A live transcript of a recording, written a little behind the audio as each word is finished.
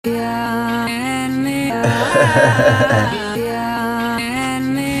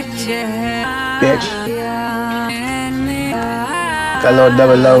Bitch. Got a little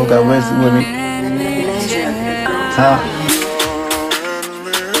double O, got Wizzy with me. Huh?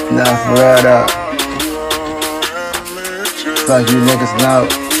 Nah, for real though. Fuck you niggas know.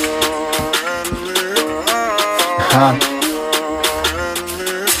 Huh?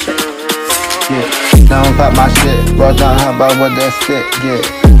 Yeah. Now I'm pop my shit, roll down, how about with that stick, yeah.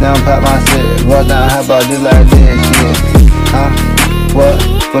 Now I'm pop my shit, roll down, how about this like this, yeah. Huh? What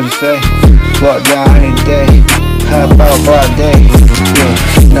you say? Walk down any day, how about broad day, yeah.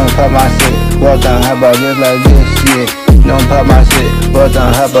 Now I'm pop my shit, roll down, how about this like this, yeah. Now I'm pop my shit, roll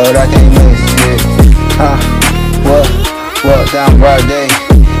down, how about I can't miss, yeah. Huh? What? Walk down broad day,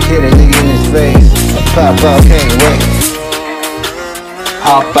 hit a nigga in his face, pop out, can't wait.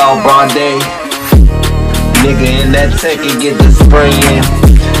 Hop out broad day, nigga in that tech and get the spraying.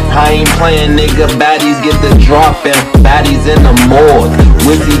 I ain't playing, nigga, baddies get the dropping. Baddies in the morgue,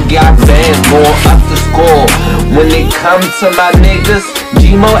 Wizzy got bands going up the score. When it comes to my niggas,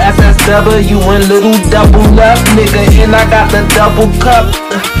 G-moe Ssw and little double up, nigga. And I got the double cup,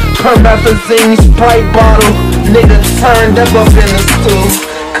 promethazine Sprite bottle, nigga turned up in the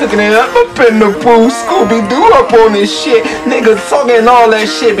stew. Cooking it up in the pool, Scooby-Doo up on this shit. Nigga talking all that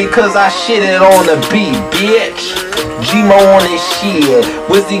shit because I shit it on the beat, bitch. G-moe on this shit.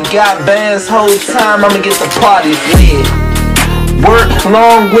 Wizzy got bands whole time, I'ma get the party lit. Work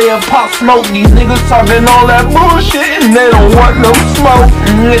long way of pop smoke. These niggas talking all that bullshit and they don't want no smoke,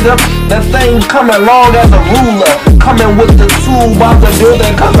 nigga. That thing coming long as a ruler, coming with the tool, about to build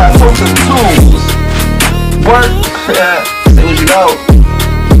it cause I took the tools. Work, yeah, say what you know.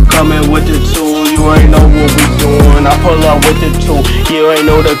 Coming with the tool, you ain't know what we doing. I pull up with the tool, you ain't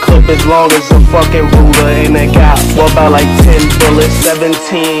know the clip as long as a fucking ruler. And it got, what about like 10 bullets,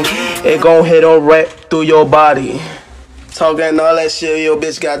 17. It gon' hit a right through your body. Talking all that shit, your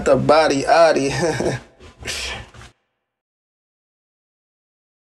bitch got the body, addy.